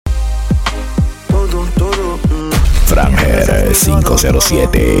Franger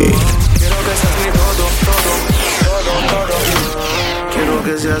 507. Quiero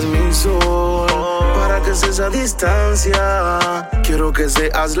que seas mi sol, para que seas a distancia. Quiero que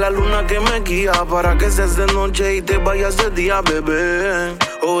seas la luna que me guía, para que seas de noche y te vayas de día, bebé.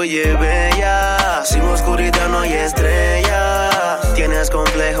 Oye, bella, sin oscuridad no hay estrella. Tienes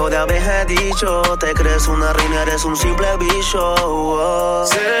complejo de abeja, he dicho. Te crees una reina, eres un simple bicho.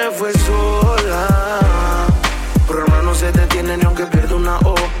 Se fue sola, pero hermano no se detiene ni aunque pierda una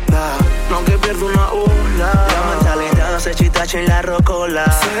ola. No aunque pierda una ola. La mentalidad se chitacha en la rocola.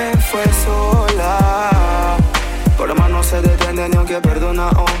 Se fue sola, pero hermano no se detiene ni aunque pierda una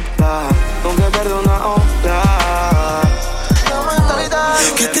ola. Aunque pierda una ola.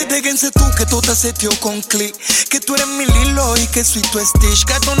 Que te déjense tú, que tú te setió con click. Que tú eres mi Lilo y que soy tu Stitch.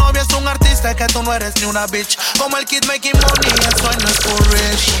 Que tu novia es un artista, que tú no eres ni una bitch. Como el kid making money, eso no es for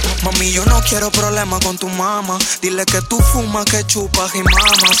rich. Mami, yo no quiero problemas con tu mamá. Dile que tú fumas, que chupas y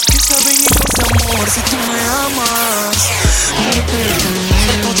mamas. Que saben ellos de amor si tú me amas.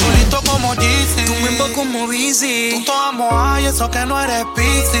 Tú chulito como Yeezy, tú me vas como Busy. Tú todo amo, ay, eso que no eres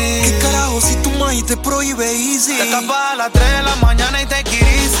busy. ¿Qué carajo si tu maíz te prohíbe easy? Te escapas a las 3 de la mañana y te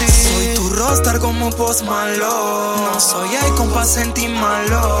quiere. Soy tu rockstar como Post Malone. No soy icon pa' sentir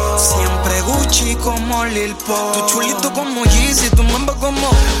malo. Siempre Gucci como Lil Pop. Tu chulito como Yeezy, tu mamba como.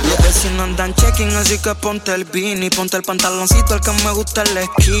 Los vecinos andan checking, así que ponte el beanie. Ponte el pantaloncito, el que me gusta el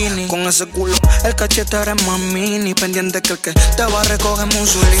skinny. Con ese culo, el cachete eres más mini. Pendiente que el que te va a recoger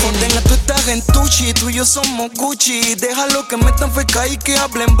Mussolini. Condena, tú estás en Tucci, tú y yo somos Gucci. Déjalo que metan feca y que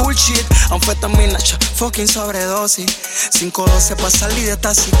hablen bullshit. Anfetamina, fucking sobredosis. 512 pa' salir de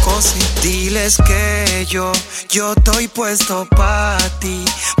esta psicosis. Diles que yo estoy puesto pa' ti.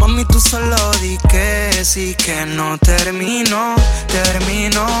 Mami, tú solo di que sí, que no termino.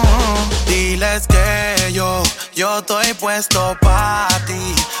 Diles que yo estoy puesto pa'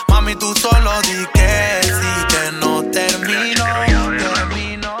 ti. Mami, tú solo di que sí, que no termino.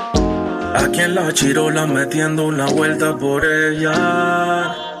 Aquí en la Chirola metiendo una vuelta por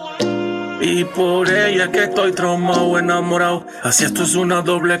ella. Y por ella es que estoy traumado, enamorado. Así esto es una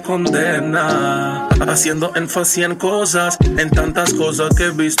doble condena. Haciendo énfasis en cosas, en tantas cosas que he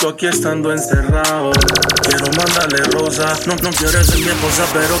visto aquí estando encerrado. Quiero mandarle rosa, no quieres ser mi esposa,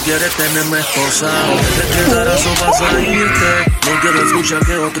 pero quiere tenerme esposado. Te quedarás o vas a irte. No quiero escuchar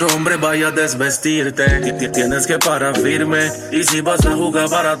que otro hombre vaya a desvestirte. Tienes que parar firme. Y si vas a jugar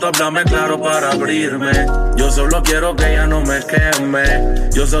barato, háblame claro para abrirme. Yo solo quiero que ella no me queme.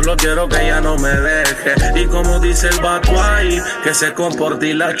 Yo solo quiero que ella no me deje. Y como dice el Batuay, que se comporte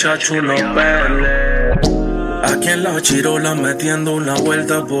y la chachu no pele. Aquí en la Chirola metiendo una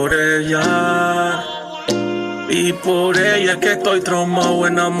vuelta por ella. Y por ella es que estoy traumado,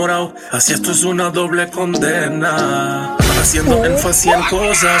 enamorado. Así esto es una doble condena. Haciendo énfasis en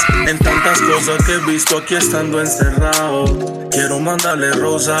cosas, en tantas cosas que he visto aquí estando encerrado. Quiero mandarle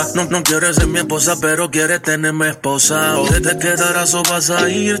rosa, no quiere ser mi esposa, pero quiere tenerme esposado. Te quedarás o vas a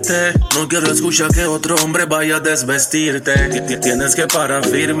irte. No quiero escuchar que otro hombre vaya a desvestirte. Tienes que parar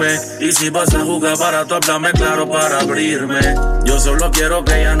firme. Y si vas a jugar barato, háblame claro para abrirme. Yo solo quiero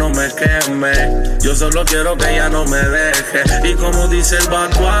que ella no me queme. Yo solo quiero que ella no me deje. Y como dice el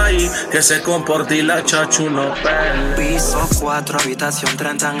Batuay, que se comporte y la chachu no pele. Piso 4, habitación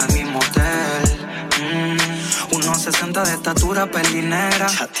 30 en el mismo hotel. 1.60 de estatura, pelinera.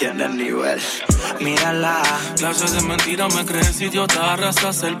 Ya tiene el nivel, mírala. Clases de mentira me crees idiota,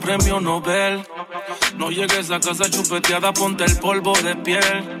 arrasas el premio Nobel. No llegues a casa chupeteada, ponte el polvo de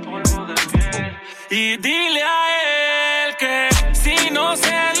piel. Y dile a él que si no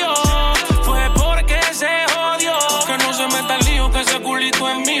se dio, fue porque se jodió. Que no se meta el lío, que ese culito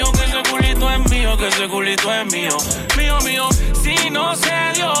es mío, que ese culito es mío, que ese culito es mío. Mío, si no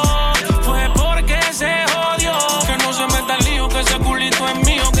se dio, fue porque se jodió. Que no se meta el lío, que ese culito es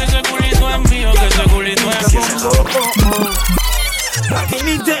mío, que ese culito es mío, que ese culito es mío. Back in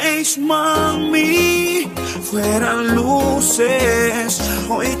the days, mami, fueran luces.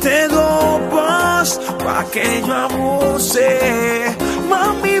 Hoy te dopas pa' que yo abuse.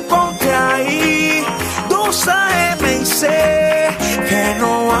 Mami, ponte ahí 2 AM y C. Que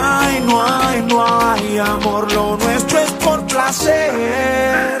no hay amor. Lo nuestro es por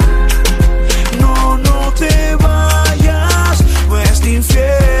placer. No te vayas, pues te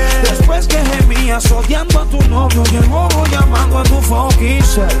infiel. Después que gemías odiando a tu novio y el bobo llamando a tu fucking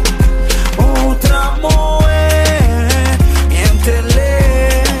ser. Otra mujer,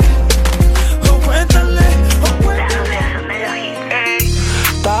 miéntele. Cuéntale.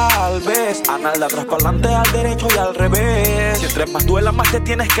 Tal vez, anal de atrás para adelante, al derecho y al revés. Mientras más duela, más te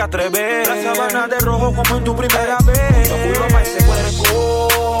tienes que atrever. La sabana de rojo como en tu primera vez. Seguro pa' ese cuerpo.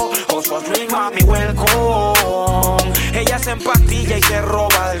 Oh, so sweet, mami, welcome. Ella se empastilla y se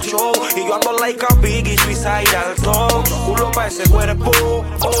roba del show. Y yo ando like a Biggie, suicide al top. Culo pa' ese cuerpo.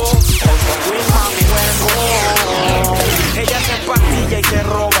 Oh, so sweet, mami, welcome. Ella se empastilla y se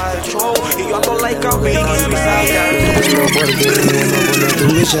roba del show. Y yo ando like a Biggie, suicide al top.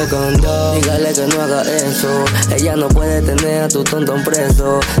 Dígale que no haga eso. Ella no puede tener a tu tontón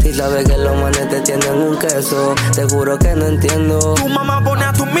preso. Y sabe que los manes te tienen un queso. Te juro que no entiendo. Tu mamá pone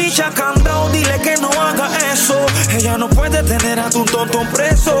a tu micha candado. Dile que no haga eso. Ella no puede tener a tu tontón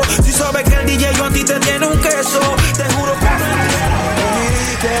preso. Si sabe que el DJ yo a ti te tiene un queso. Te juro que no entiendo.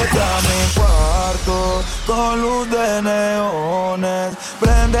 Que está mi cuarto con luz de neones.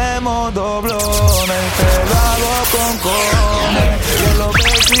 Prendemos doblones. Te lo hago con cojones. Que los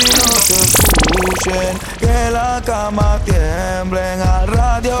vecinos te escuchen. Que la cama tiemblen. Al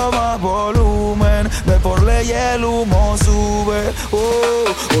radio más volumen. De por ley el humo sube.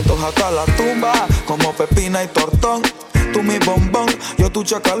 Juntos hasta la tumba. Como Pepina y Tortón. Tú mi bombón, yo tu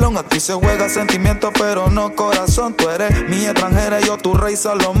chacalón. Aquí se juega sentimiento pero no corazón. Tú eres mi extranjera y yo tu rey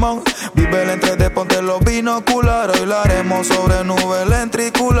Salomón. Vive el entre de ponte los binoculares. Hoy la haremos sobre nubes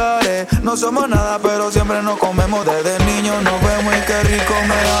lentriculares. No somos nada pero siempre nos comemos. Desde niños nos vemos y qué rico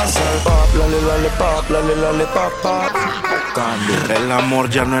me hace el pap. Lale pap, lale pap. El amor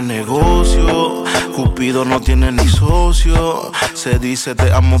ya no es negocio. Cupido no tiene ni socio. Se dice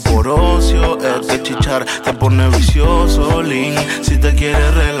te amo por ocio. El que chichar te pone vicioso. Link, si te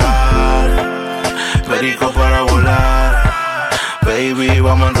quieres relar, perico para volar. Baby,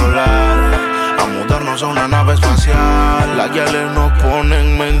 vamos a enrolar, a mudarnos a una nave espacial. Las guiales nos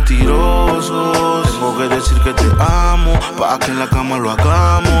ponen mentirosos. Tengo que decir que te amo, pa' que en la cama lo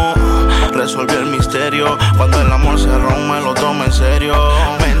hagamos. Resolví el misterio, cuando el amor se rompe lo tomo en serio.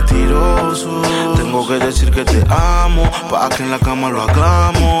 Mentiroso, tengo que decir que te amo, pa' que en la cama lo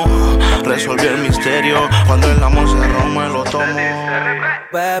hagamos. Resolví el misterio, cuando el amor se rompe lo tomo.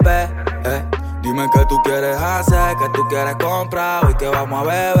 Bebé, dime qué tú quieres hacer, qué tú quieres comprar, hoy que vamos a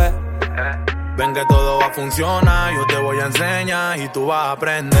beber. Ven que todo va a funcionar, yo te voy a enseñar y tú vas a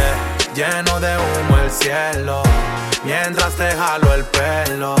aprender. Lleno de humo el cielo, mientras te jalo el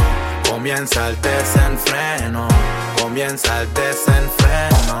pelo. Comienza el desenfreno, comienza el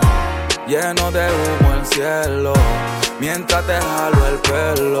desenfreno. Lleno de humo el cielo, mientras te jalo el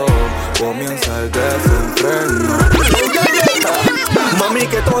pelo. Comienza el desenfreno. Mami,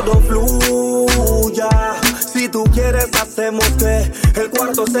 que todo fluya. Si tú quieres hacemos que el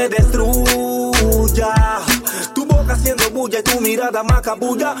cuarto se destruya. Tu boca haciendo bulla y tu mirada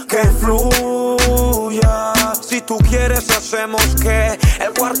macabulla. Que fluya. Si tú quieres hacemos que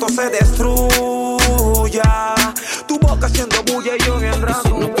el cuarto se destruya. Tu boca haciendo bulla y yo bien raro. Y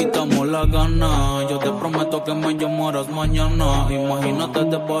si nos quitamos la gana, yo te prometo que me llamarás mañana. Imagínate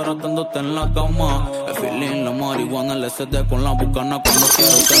desbaratándote en la cama. El feeling, la marihuana, el SD con la bucana cuando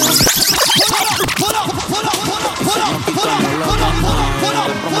quiero tener. Nos quitamos la gana, yo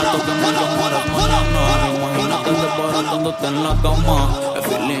te prometo que me llamarás mañana. Imagínate desbaratándote en la cama. El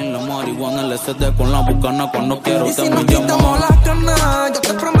feeling, la marihuana, el SD con la bucana cuando quiero y te si me nos quitamos llamas. la cana, yo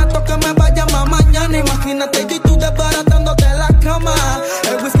te prometo que me va a llamar mañana. Imagínate yo y tú desbaratándote la cama.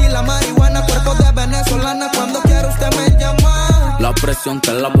 El whisky, la marihuana, cuerpo de venezolana. Cuando quiera usted me llama. La presión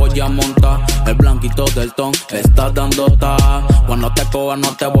te la voy a montar. El blanquito del ton está dando ta. Cuando te coja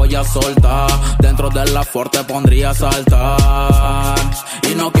no te voy a soltar. Dentro de la fuerte pondría a saltar.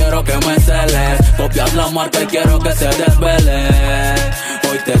 Y no quiero que me celes. Copias la marca y quiero que se desvele.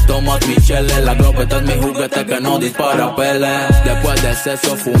 Hoy te tomas mi chele. La glopeta es mi juguete que no dispara pele. Después de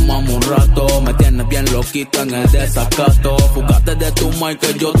sexo fumamos un rato. Me tienes bien loquita en el desacato. Fugate de tu mic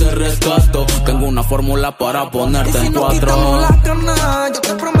que yo te rescato. Tengo una fórmula para ponerte y si en nos cuatro. quitamos la cana, yo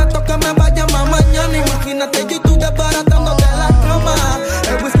te prometo que me va a llamar mañana. Imagínate yo y tú desbaratándote la cama.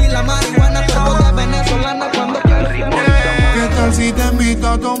 El whisky, la marihuana, cuerpo de venezolana. Cuando quiera usted me llama. ¿Qué tal si te invito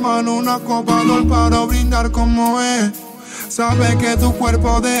a tomar una copa dol para brindar como es? Sabes que tu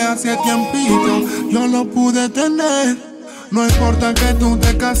cuerpo de hace tiempito yo lo pude tener. No importa que tú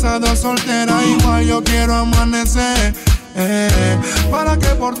estés casada o soltera, igual yo quiero amanecer. ¿Para qué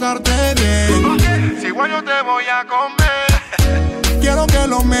portarte bien? Si igual yo te voy a comer. Quiero que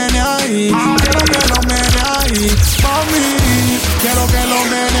lo mene ahí, quiero que lo mene ahí, mami. Quiero que lo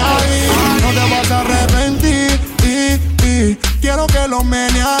mene ahí, no te vas a arrepentir. Quiero que lo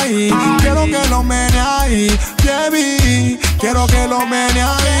mene ahí, quiero que lo mene ahí, baby. Quiero que lo mene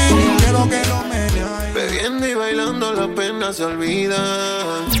ahí, quiero que lo mene ahí. Bebiendo y bailando la pena se olvida.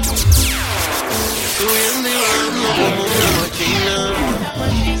 Subiendo y bajando como una máquina.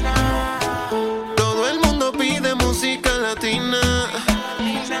 Todo el mundo pide música latina.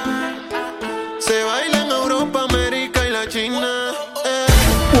 Se baila en Europa, América y la China.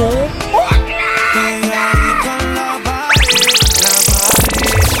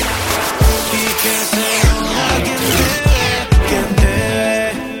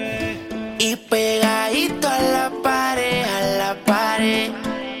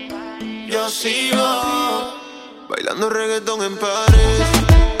 Sigo bailando reggaetón en pares.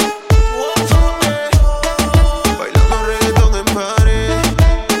 Bailando reggaetón en pares.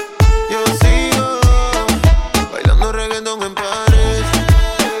 Yo sigo bailando reggaetón en pares.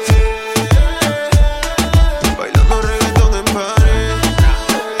 Bailando reggaetón en pares.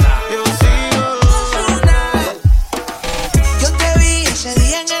 Yo sigo. Yo te vi ese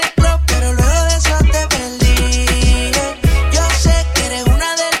día en el club, pero luego de eso te perdí. Yo sé que eres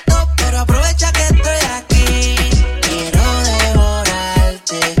una del top, pero aprovecha que estoy aquí. Quiero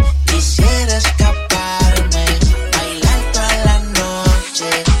devorarte, quisiera escaparme, bailar toda la noche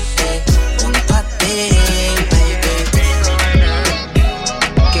junto a ti, baby.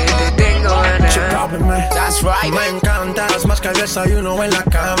 Que te tengo ganas. That's right. Me encantas más que el desayuno en la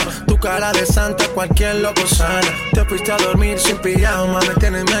cama. Tu cara de santa, cualquier loco sana. Te fuiste a dormir sin pijama. Me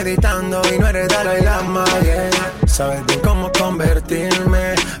tienes meditando y no eres Dalai Lama, yeah. Sabes bien cómo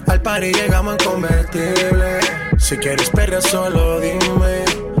convertirme. Al party llegamos en convertible. Si quieres perder solo dime.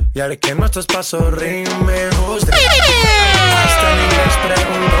 Y haré que nuestros pasos rimen. Hasta en inglés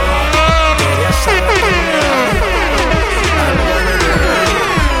pregunto. Quería saber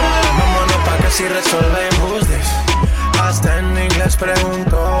vámonos pa' que si resolvemos this. Hasta en inglés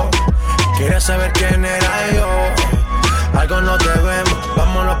pregunto. Quería saber quién era yo. Algo nos debemos.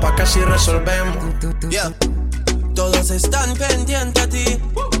 Vámonos pa' que si resolvemos. Yeah. Todos están pendientes a ti,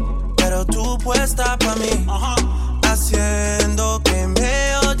 pero tú puesta pa' mí, haciendo que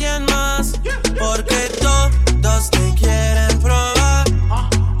me odien más, porque todos te quieren probar.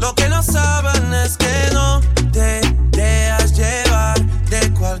 Lo que no saben es que no te dejas llevar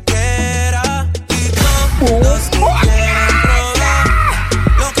de cualquiera, y todos te quieren probar.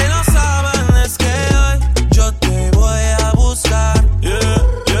 Lo que no saben es que hoy yo te voy a buscar.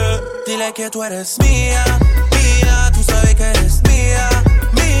 Dile que tú eres mía. Tú sabes que eres mía,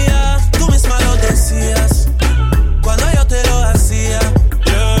 mía. Tú misma lo decías cuando yo te lo hacía.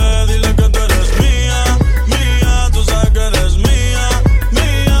 Yeah, dile que tú eres mía, mía. Tú sabes que eres mía,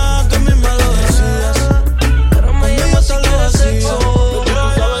 mía. Tú misma lo decías, pero me yo te lo hacía. Tú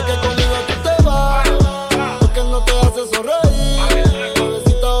sabes que conmigo tú te vas, porque no te hace sonreír.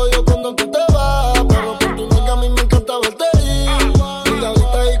 Bebecita odio cuando tú te vas, pero por tu nega a mí me encanta verte ir. Y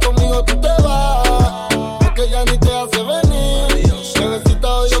ahorita ahí conmigo tú te vas, porque ya ni te hace venir. Bebecita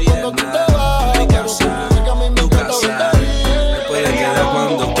odio cuando tú te vas, pero por tu nega a mí me encanta verte ir. Me puedes quedar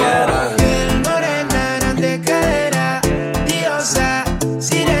cuando quieras. Morena, de cadera, diosa,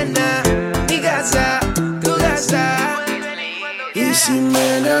 sirena, mi casa, tu casa. Y si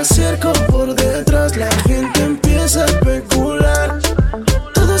me le acerco por detrás, la gente empieza a especular.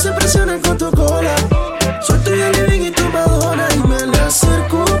 Todos se presionan con tu cola. Soy tuya, living y tu Madonna. Y me le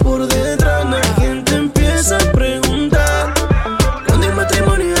acerco por detrás, la gente empieza a preguntar ¿cuándo hay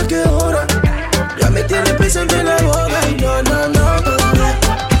matrimonio y a qué hora? Ya me tiene prisa entre la boda. Y no,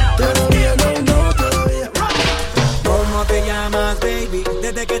 todavía, todavía. ¿Cómo te llamas, baby?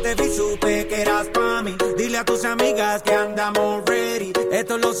 Desde que te vi supe que eras pa' mí. Dile a tus amigas que andamos ready.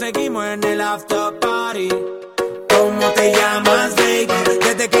 Esto lo seguimos en el after party. ¿Cómo te llamas, baby?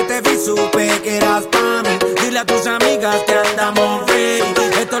 Desde que te vi supe que eras pa' mí. Dile a tus amigas que andamos ready.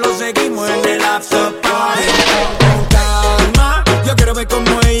 Esto lo seguimos en el after party. Con calma, yo quiero ver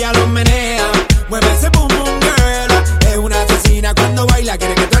cómo ella lo menea. Mueve ese boom boom girl. Es una asesina cuando baila,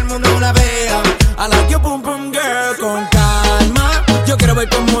 quiere que todo el mundo la vea. I like your boom boom girl. Con calma, yo quiero ver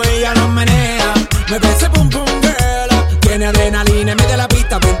cómo ella lo menea. Mueve ese boom boom girl. Tiene adrenalina, mete la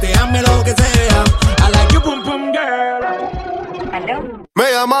pista, venteame lo que sea. I like your boom boom girl.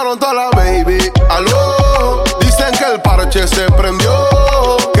 Me llamaron toda la baby, aló. Dicen que el parche se prendió,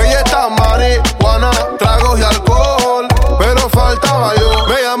 que ella está marihuana, tragos y alcohol, pero faltaba yo.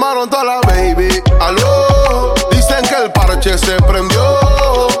 Me llamaron toda la baby, aló. Dicen que el parche se prendió,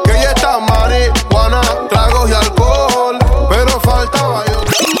 que ella está marihuana, tragos y alcohol, pero faltaba yo.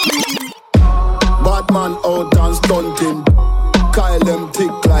 Batman out and stunting, Kyle them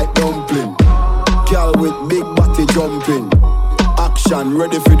thick like dumpling. Girl with big body jumping, action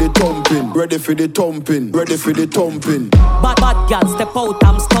ready for the thumping, ready for the thumping, ready for the thumping. Bad girl step out,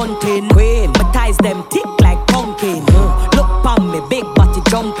 I'm stunting. Queen, my ties them thick like pumpkin. Look pon me, big body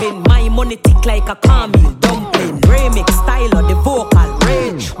jumping. My money thick like a caramel dumpling. Remix style of the vocal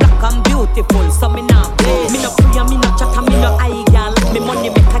range. Black and beautiful, so me not play. Me no free and me no chat and me no eye girl. Me money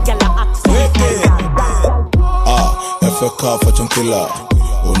make a girl a act so FK fecha un killer.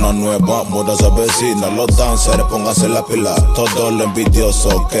 Una nueva moda se avecina. Los dancers pónganse la pila. Todos los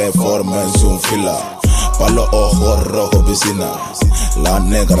envidiosos que formense un fila. Pa' los ojos rojos piscina. La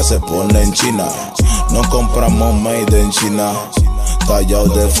negra se pone en China. No compramos made in China. Tallado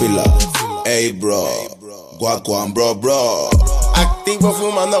de fila. Ey bro, guacuan bro. Activo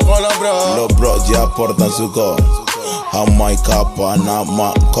fumando con los bros. Los bros ya portan su go. Jamaica,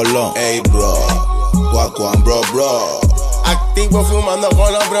 Panamá, Colón. Ey bro, guacuan bro. Activo fumando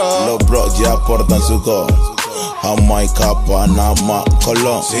con los bros. Los bros ya portan su go. Jamaica, Panamá,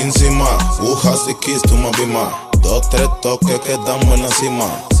 Colón. Sin cima, Wujas y Kiss, tu mabima. 2, 3 toques que damos en la cima.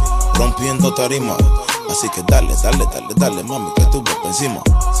 Rompiendo tarima. Así que dale, mami, que tú vas pa' encima.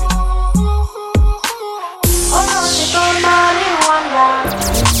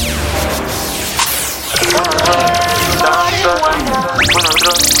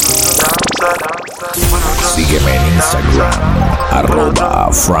 Sígueme en Instagram,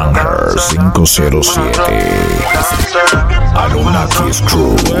 @Franker507. Anunnakis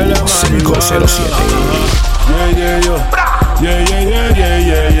Crew 507.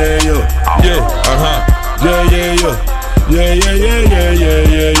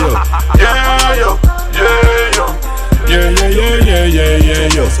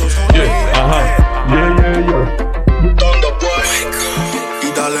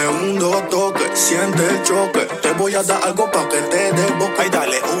 Y dale un dos toque, siente el choque. Te voy a dar algo pa' que te dé boca. Y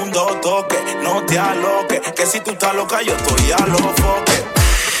dale un dos toque, no te aloques. Que si tú estás loca, yo estoy a los foques.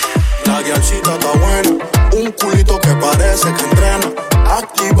 La guiachita está buena, un culito que parece que entrena.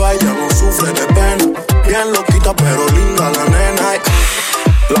 Activa y ya no sufre de pena. Bien loquita pero linda la nena.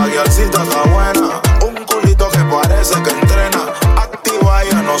 La guiachita está buena, un culito que parece que entrena. Activa y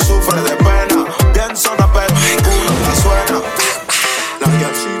ya no sufre de pena. Bien zona pero ninguno la suena. La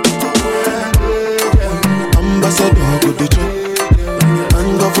guiachita está buena. Ambassador with the check,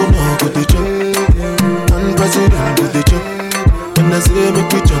 and governor with the check, and president with the check. When I say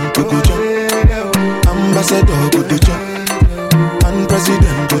make we jump, we go jump. Ambassador with the check, and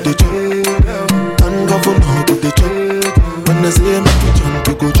president with the check, and governor with the check. When I say make we jump,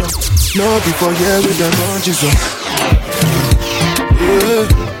 we go jump. No before here with the bunches up. Yeah,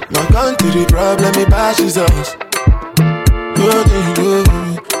 my country problem it passes us.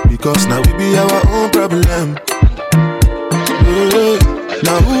 Because now we be our own problem.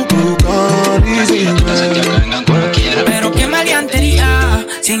 Now who can reason? Pero qué maleantería,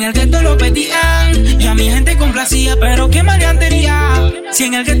 si en el gueto lo pedían y a mi gente complacía. Pero qué maleantería, si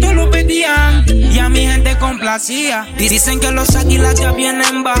en el gueto lo pedían y a mi gente complacía. Dicen que los águilas ya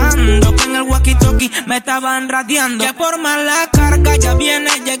vienen bajando, que en el walkie-talkie me estaban radiando, que por mala carga ya viene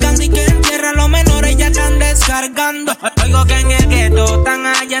llegando y que en tierra los menores ya están descargando. Oigo que en el gueto están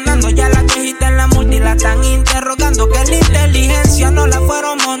allanando, ya la viejita en la multi la están interrogando, que la inteligencia no la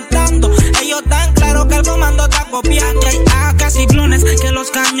fueron montando. Ellos tan claro que el comando está copiando. Y hay casi clones, que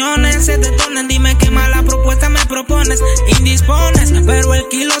los cañones se detonen. Dime qué mala propuesta me propones. Indispones, pero el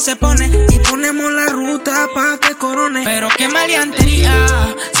kilo se pone y ponemos la ruta pa' que corone. Pero qué maleantería,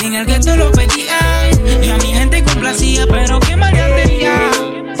 sin el gueto lo pedían y a mi gente complacía. Pero qué maleantería,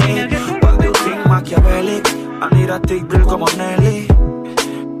 sin el gueto lo pedían. Machiavelli, Anira Tigrill como Nelly.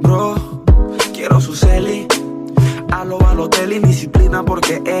 Bro, quiero su celi. A lo Balotelli, disciplina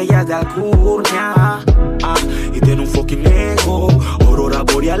porque ella es de Alcurnia. Y tiene un fucking ego. Aurora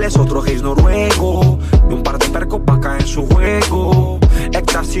boreales, otro gays noruego. Y un par de percos pa' caer en su juego.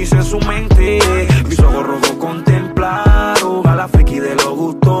 Éxtasis en su mente. Mis ojos rojos contemplaron a la friki de los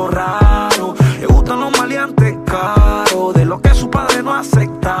gustos raros. Le gustan los maleantes caros, de lo que sus padres no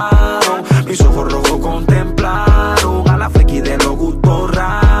aceptaron. Mis ojos rojos contemplaron a la friki de los gustos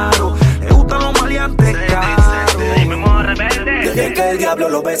raros. Le gustan los maleantes caros. Desde que el diablo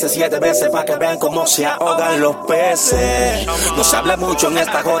lo bese 7 veces pa' que vean cómo se ahogan los peces. No se habla mucho en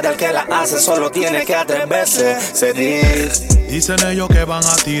esta joda, el que la hace solo tiene que atreverse. Se dice. Dicen ellos que van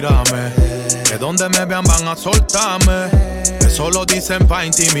a tirarme, que donde me vean van a soltarme, que solo dicen pa'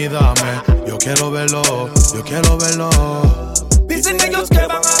 intimidarme. Yo quiero verlo, yo quiero verlo. Dicen ellos que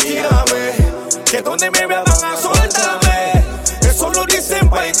van a tirarme, que donde me vean van a soltarme, que solo dicen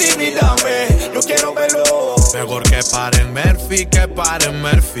pa' intimidarme. Yo quiero verlo. Mejor que paren Murphy. Murphy que pare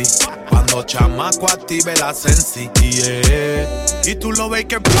Murphy. Cuando chamaco active la sensi, yeah. Y tú lo ves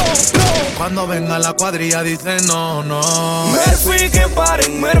que blow. Cuando venga la cuadrilla dice no, no. Murphy que pare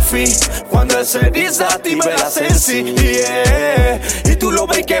Murphy. Cuando él se desactive la sensi, yeah. Y tú lo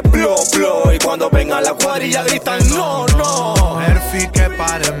ves que blow. Y cuando venga la cuadrilla gritan no, no. Murphy que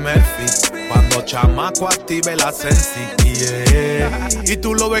pare Murphy. Cuando chamaco active la sensi, yeah. Y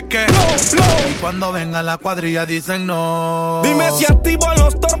tú lo ves que y cuando venga la cuadrilla dicen no. Dime si activo a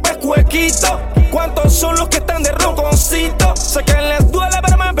los torpes huequitos. ¿Cuántos son los que están de ronconcito? Sé que les duele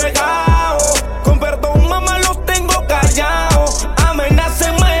verme pegado. Con perdón mamá los tengo callados.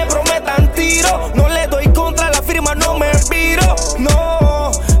 Amenacen, me prometan tiro. No le doy contra la firma, no me viro.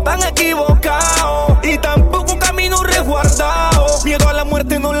 No, tan equivocados. Y tampoco camino resguardado. Miedo a la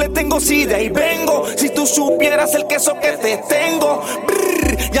muerte no le tengo, si de ahí vengo. Si tú supieras el queso que te tengo.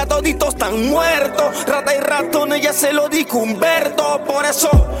 Brrr, ya toditos están muertos. Rata y ratones ya se lo dijo Humberto. Por eso,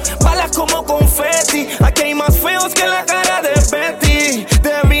 balas como confeti. Aquí hay más feos que la cara de Betty.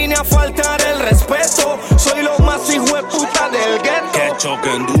 Te vine a faltar el respeto. Soy lo más hijo de puta del gueto. Que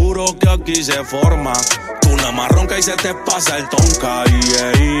choquen duro que aquí se forma. Una marronca y se te pasa el tonka,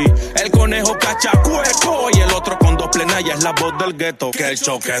 yeah. El conejo cachacueco y el otro con dos plenas ya es la voz del gueto. Que el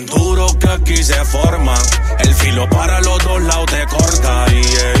choquen duro que aquí se forma. El filo para los dos lados te corta,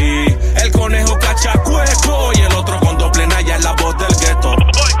 yeah. El conejo cachacueco y el otro con dos plenas ya es la voz del gueto.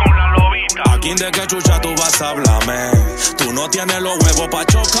 Voy con la lobita. Aquí de que chucha tú vas a hablarme. Tú no tienes los huevos pa'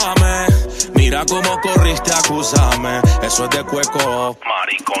 chocarme. Mira cómo corriste a acusarme. Eso es de cueco.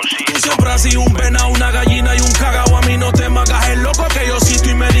 Mariconcito. Tú siempre has sido un venado, una gallina y un cagao. A mí no te me hagas el loco que yo sí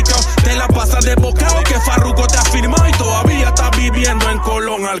estoy medicado. Te la pasas de bocado que Farruko te ha firmado y todavía estás viviendo en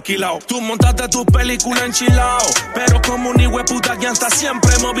Colón alquilado. Tú montaste tu película enchilao, pero como un hijueputa que hasta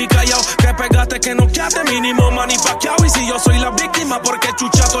siempre me vi callado. Que pegaste que no quedaste mínimo mani paqueado. Y si yo soy la víctima porque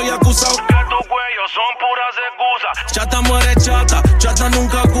chucha estoy acusado. Que tus cuellos son puras excusas. Chata muere chata, chata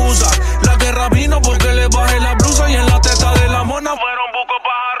nunca acusa. La guerra vino porque le bajé la blusa y en la teta de la mona fueron buco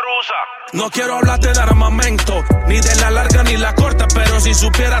paja rusa. No quiero hablarte de armamento, ni de la larga ni la corta, pero si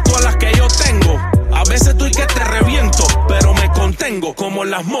supieras todas las que yo tengo. A veces estoy que te reviento, pero me contengo como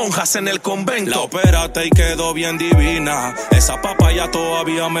las monjas en el convento. La operaste y quedó bien divina. Esa papaya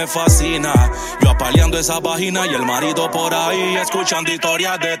todavía me fascina. Yo apaleando esa vagina y el marido por ahí escuchando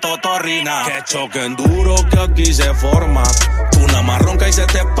historias de totorrina. Que choquen duro que aquí se forma. Una marronca y se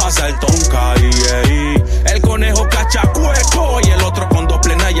te pasa el tonka, yeah. El conejo cachacueco y el otro con dos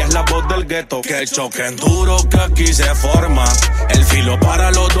plenas ya es la voz del gueto. Que choquen duro que aquí se forma. El filo para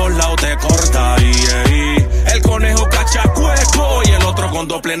los dos lados te corta, yeah. El conejo cachacueco y el otro con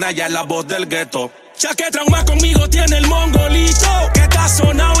dos plenas ya es la voz del gueto. Ya que trauma conmigo tiene el mongolito, que está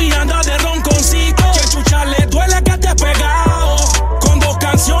sonado y anda de ronconcito. Que chucha le duele que te he pegado. Con dos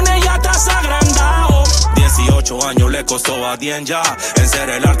canciones ya estás agrandado. 18 años le costó a Dien ya en ser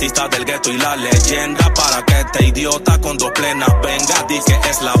el artista del gueto y la leyenda. Para que este idiota con dos plenas venga, di que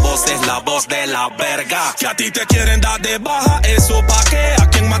es la voz de la verga. Que a ti te quieren dar de baja, eso pa' qué. A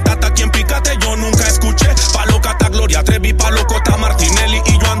quien mataste, a quien picaste, yo nunca escuché. Pa' loca está Gloria Trevi, pa' loco está Martinelli.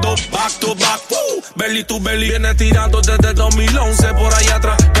 Y yo ando back to back, belly to belly. Viene tirando desde 2011 por ahí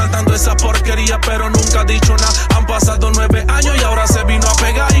atrás, cantando esa porquería pero nunca ha dicho nada. Han pasado 9 años y ahora se vino a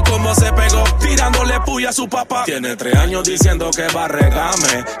pegar. Y como se pegó, tirándole puya a su papá. Tiene 3 años diciendo que va a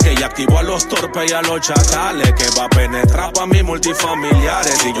regarme, que ya activó a los torpes y a los chacales, que va a penetrar pa' mis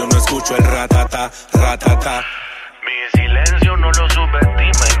multifamiliares. Y yo no escucho el ratata, ratata. Mi silencio no lo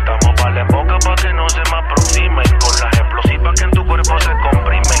subestimen. Estamos vale boca pa' que no se me aproximen. Con las explosivas que en tu cuerpo se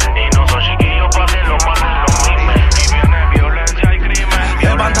comprimen. Y no son chiquillos pa' que los males los mimen. Y viene violencia y crimen.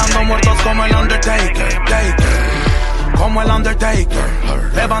 Levantando muertos como el Undertaker, como el Undertaker.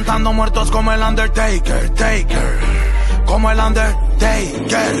 Levantando muertos como el Undertaker, como el Undertaker.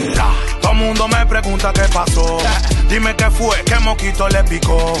 Todo mundo me pregunta qué pasó. Dime qué fue, qué moquito le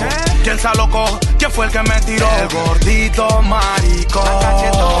picó. ¿Quién se alocó? ¿Quién fue el que me tiró? El gordito maricón.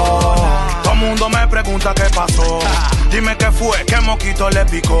 Todo mundo me pregunta qué pasó. Dime qué fue, qué moquito le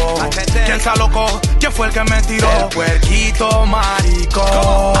picó. ¿Quién se alocó? ¿Quién fue el que me tiró? El puerquito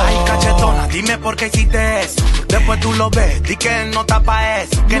maricón. Ay, cachetona, dime por qué hiciste eso. Después tú lo ves, di que él no tapa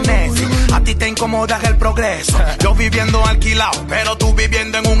eso. Que necio, a ti te incomoda el progreso. Yo viviendo alquilado, pero tú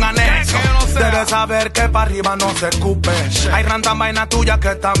viviendo en un anexo. Debes saber que para arriba no se escupe. Hay ranta vaina tuya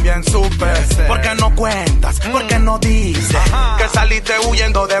que también supe. ¿Por qué no cuentas? ¿Por qué no dices que saliste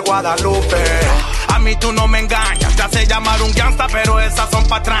huyendo de Guadalupe? A mí tú no me engañas. Te hace llamar un gangsta, pero esas son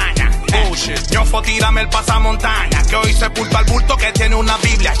patrañas. Ñofo, tírame el pasamontaña, que hoy sepulto al bulto que tiene una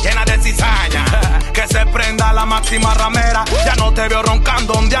Biblia llena de cizaña. Que se prenda la máxima ramera. Ya no te veo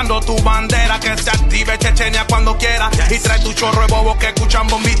roncando, ondeando tu bandera. Que se active Chechenia cuando quiera. Y trae tu chorro de bobo que escuchan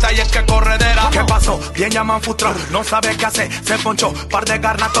bombita y es que corredera. ¿Qué pasó? Bien llaman Futron, no sabe qué hacer. Se ponchó, par de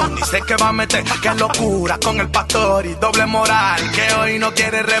garnatón. Dice que va a meter, qué locura con el pastor y doble moral. Que hoy no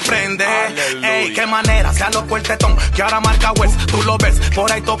quiere reprender. Ey, qué manera, sea loco el tetón. Que ahora marca West, tú lo ves,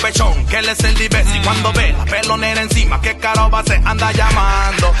 por ahí topechón. Que él es el dives y cuando ve la pelonera encima, qué caro va a ser, anda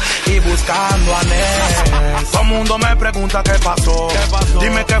llamando y buscando a Ness. Todo mundo me pregunta qué pasó.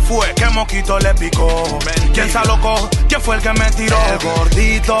 Dime qué fue, qué moquito le picó. ¿Quién se alocó? ¿Quién fue el que me tiró? El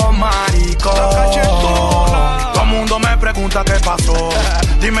gordito maricón. Todo mundo me pregunta qué pasó.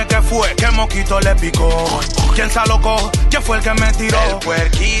 Dime qué fue, qué moquito le picó. ¿Quién se alocó? ¿Quién fue el que me tiró? El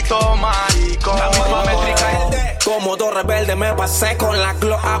puerquito maricón. La misma métrica es de como dos rebeldes me pasé con la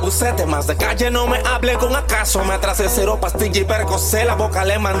Glo. Abusé temas de calle, no me hable con acaso. Me atrasé cero pastilla y percocé. La boca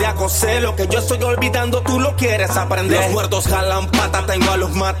le mandé a coser. Lo que yo estoy olvidando tú lo quieres aprender. Los muertos jalan pata, tengo a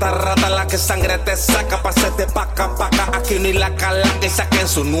los matarratas. La que sangre te saca, pasete paca. Aquí ni la calanga y saquen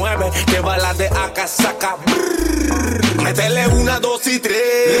su 9. Que bala de acá saca. Métele 1, 2 y 3.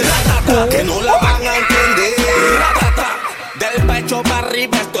 Que no la van a entender. Del pecho para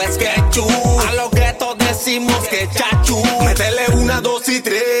arriba esto es quechú. A los guetos decimos que chachu. Métele 1, 2 y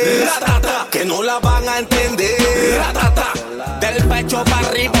 3. Que no la van a entender. Del pecho para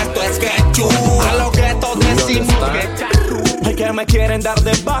arriba esto es quechú. A los guetos decimos que chachu. Hay que me quieren dar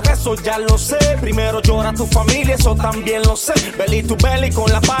de baja, eso ya lo sé. Primero llora tu familia, eso también lo sé. Belly to belly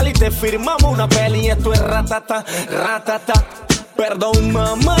con la pala y te firmamos una peli. Esto es ratata, ratata. Perdón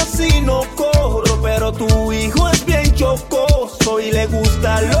mamá si no corro, pero tu hijo es bien chocoso y le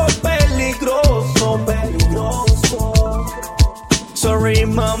gusta lo peligroso, peligroso. Sorry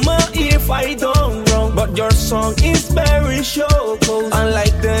mama if I done wrong, but your song is very choco.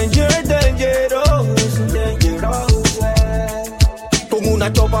 Unlike dangerous, dangerous. Con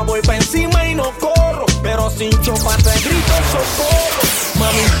una chopa voy pa' encima y no corro, pero sin chopa te grito socorro.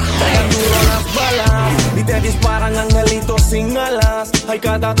 Mami, pegan duro las balas y te disparan angelitos sin alas. Hay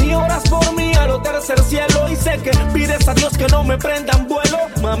cada día horas por mí a lo tercer cielo y sé que pides a Dios que no me prendan vuelo.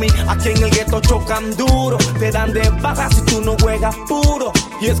 Mami, aquí en el gueto chocan duro, te dan de baja si tú no juegas puro.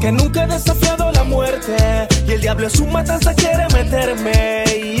 Y es que nunca he desafiado la muerte y el diablo en su matanza quiere meterme.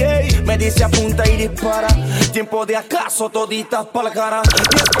 Y me dice apunta y dispara. Tiempo de acaso toditas pa' la cara.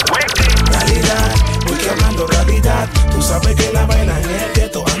 Realidad, voy hablando realidad. Tú sabes que la vaina en el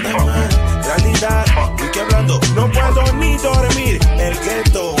gueto anda mal. Realidad, voy hablando, no puedo ni dormir. El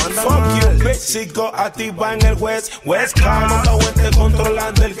gueto anda mal. Fuck you, bitch, sigo activa en el West Coast. La gente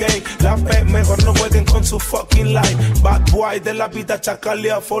controlando el game. La P mejor no jueguen con su fucking life. Bad boy de la vida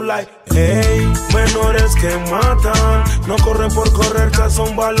chacalea for life. Hey, menores que matan. No corren por correr, ya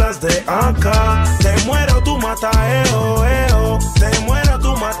son balas de AK. Te muero, tú mata, eo. Te muero,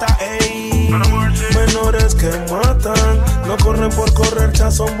 tú mata, ey. Menores que matan. No corren por correr, ya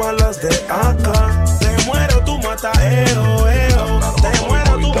son balas de AK. Te muero, tú mata, eo. Te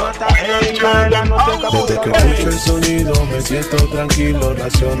muero, tú mata, ey. Desde que escucho el sonido me siento tranquilo.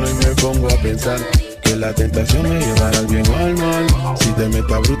 Raciono y me pongo a pensar que la tentación me llevará al bien o al mal. Si te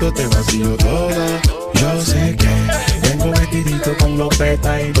metas bruto te vacío toda. Yo sé que vengo vestidito con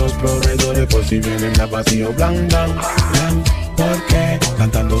lopeta y 2 proveedores por si vienen a vacío blan. Porque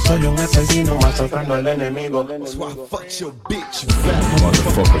cantando soy un asesino, masacrando al enemigo. Motherfuckers,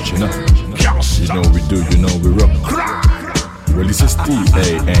 you know we do, you know we rock. Well, this is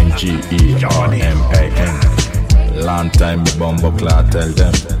TANGERMAN. Long time bombo clad, tell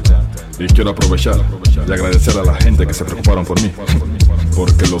them. Y quiero aprovechar y agradecer a la gente que se preocuparon por mí,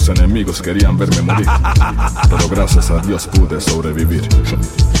 porque los enemigos querían verme morir, pero gracias a Dios pude sobrevivir.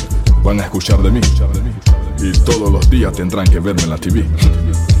 Van a escuchar de mí y todos los días tendrán que verme en la TV.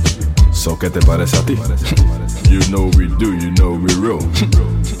 So, ¿qué te parece a ti? You know we do, you know we roll.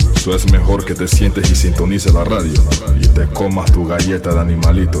 So es mejor que te sientes y sintonices la radio y te comas tu galleta de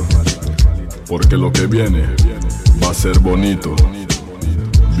animalito, porque lo que viene va a ser bonito.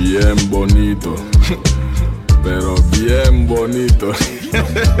 Bien bonito, pero bien bonito.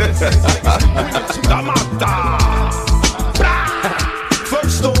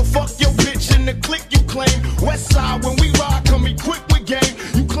 First off, fuck your bitch in the clique you claim. West side, when we ride, come equipped with game.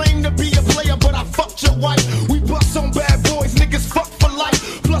 You claim to be a player, but I fucked your wife. We bust on bad boys, niggas fuck for life.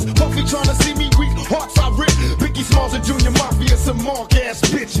 Plus, Puffy tryna see me weak, hearts I rip. Biggie Smalls and Junior Mafia, some mark ass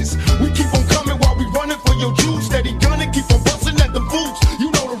bitches. We keep on coming while we running for your juice. Steady gunning, keep on busting at the fools. You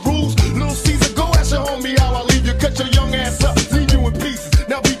know the rules. Little Caesar, go ask your homie how I leave you. Cut your young ass up, leave you in pieces.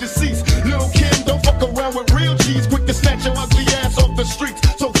 Now be deceased. Lil' Kim, don't fuck around with real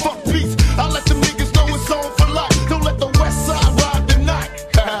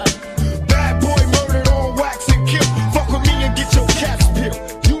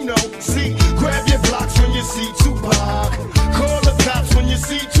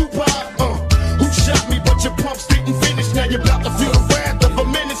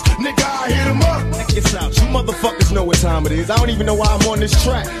even know why I'm on this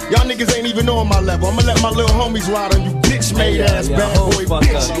track. Y'all niggas ain't even on my level. I'ma let my little homies ride on you bitch-made ass bad boy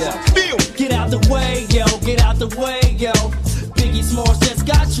bitches. Feel. Get out the way, yo, get out the way, yo. Biggie Smalls just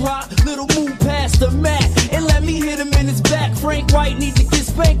got dropped. Little move past the mat and let me hit him in his back. Frank White needs to get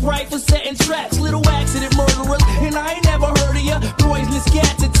spanked right for setting traps. Little accident murderers, and I ain't never heard of ya. Poisonous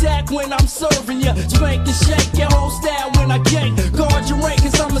cats attack when I'm serving ya. Spank and shake your whole style when I gank. Guard your rank,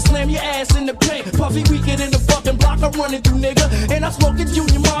 cause I'ma slam your ass in the paint. Puffy weaker than the fucking block I'm running through, nigga. And I smoking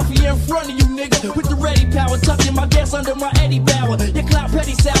Junior Mafia in front of you, nigga. With the ready power, tucking my gas under my Eddie Bauer. Your clout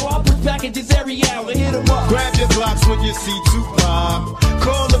petty sour, I'll push packages every hour. Hit 'em up. Grab your Glocks when you see Tupac.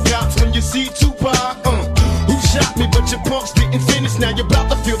 Call the cops when you see Tupac. Who shot me, but your punks didn't finish. Now you're about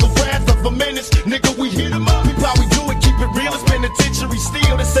to feel the wrath of a menace. Nigga, we hit 'em up. People, how we do it, keep it real. It's penitentiary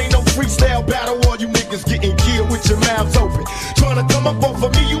steel. This ain't no freestyle battle. All you niggas getting killed with your mouths open. Trying to come up off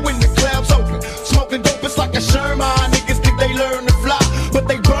of me, you in the clouds open. Smoking dope, it's like a Sherman. Niggas think they learn to fly, but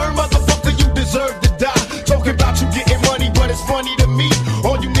they burn, motherfucker, you deserve to die. Talking about you getting money, but it's funny to me.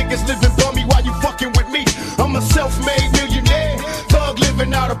 All you niggas living bummy while you fucking with me. I'm a self-made millionaire. Thug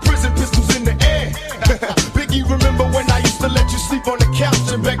living out of prison, pistols in the air. Biggie, remember when I used to let you sleep on the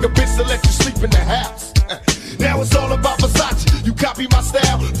couch and beg a bitch to let you sleep in the house? Now it's all about Versace. You copy my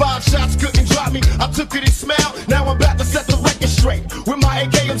style. 5 shots couldn't drop me. I took it and smiled. Now I'm about to set the record straight. With my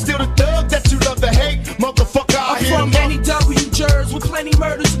AK, I'm still the thug that you love to hate. Motherfucker, I'm from NEW Jersey with plenty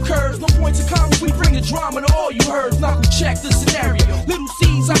murders occurs. No points of commas, we bring the drama to all you heard. Knuckle check the scenario. Little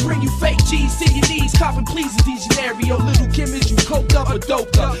C's, I bring you fake G's to your knees. Copping please in these scenario. Little Kim, is you coked up or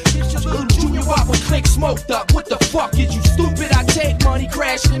doped up? Little Junior Wop with click smoked up. What the fuck is you stupid? I take money,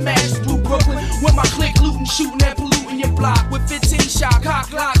 crashing and mashing through Brooklyn. With my click looting, shooting and polluting your block. With 15 shot,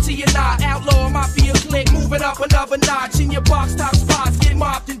 cock lock to your knot. Outlaw mafia click, moving up another notch. In your box top spots, get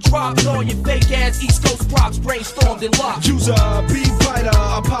mopped and dropped. All your fake ass East Coast props brainstormed and locked. User, beat biter,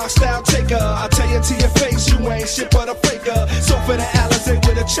 a pop style taker. I tell you to your face, you ain't shit but a faker. So for the Alizé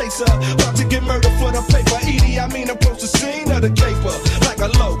with a chaser, about to get murdered for the paper. Edie, I mean approach the scene of the caper like a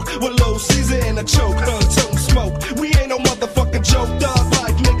loke with low Caesar in a choke. Tongue smoke, we ain't no motherfucking joke. Dog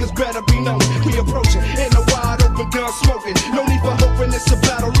like niggas better be known. We approaching in a wide open gun smoking. No need for hoping it's a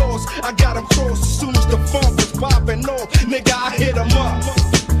battle lost. I got 'em crossed as soon as the funk was popping off. Nigga, I hit 'em up.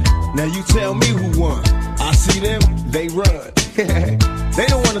 Now you tell me who won. I see them, they run. They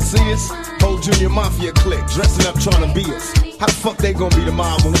don't wanna see us. Whole Junior Mafia clique dressing up trying to be us. How the fuck they gonna be the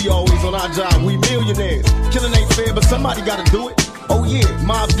mob when we always on our job? We millionaires. Killing ain't fair, but somebody gotta do it. Oh yeah,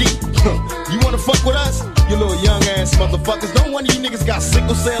 Mob Deep. You wanna fuck with us? You little young ass motherfuckers. Don't one of you niggas got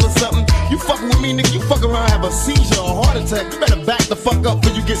sickle cell or something. You fucking with me, nigga, you fuck around, have a seizure or a heart attack. You better back the fuck up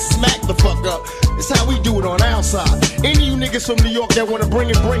before you get smacked the fuck up. It's how we do it on our side. Any of you niggas from New York that wanna bring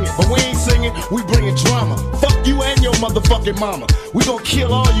it, bring it. But we ain't singing, we bringing drama. Fuck you and your motherfucking mama. We gon'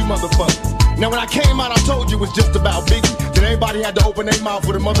 kill all you motherfuckers. Now when I came out, I told you it was just about Biggie. Then everybody had to open their mouth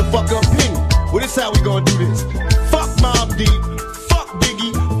with a motherfucker opinion. Well, this how we gonna do this. Fuck Mob Deep.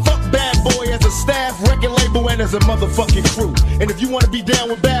 Biggie, fuck Bad Boy as a staff, record label, and as a motherfucking crew. And if you wanna be down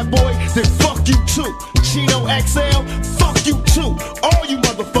with Bad Boy, then fuck you too. Chino XL, fuck you too. All you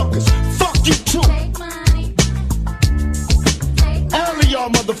motherfuckers, fuck you too. All of y'all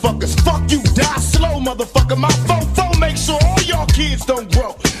motherfuckers, fuck you. Die slow, motherfucker. My phone make sure all y'all kids don't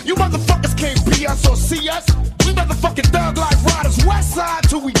grow. You motherfuckers can't be us or see us. We motherfucking thug life riders, west side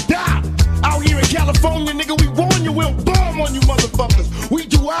till we die. Out here in California, nigga, we warn you, we'll bomb on you motherfuckers. We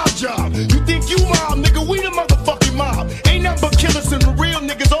do our job. You think you mob, nigga, we the motherfucking mob. Ain't nothing but killers and the real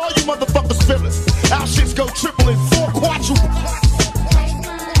niggas, all you motherfuckers feel us. Our shits go triple and 4 quadruple.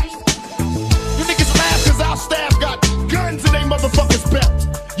 You niggas laugh cause our staff got guns in they motherfuckers belt.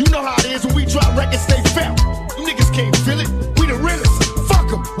 You know how it is when we drop records, they felt. You niggas can't feel it, we the realest. Fuck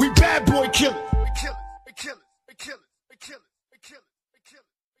them, we Bad Boy killers.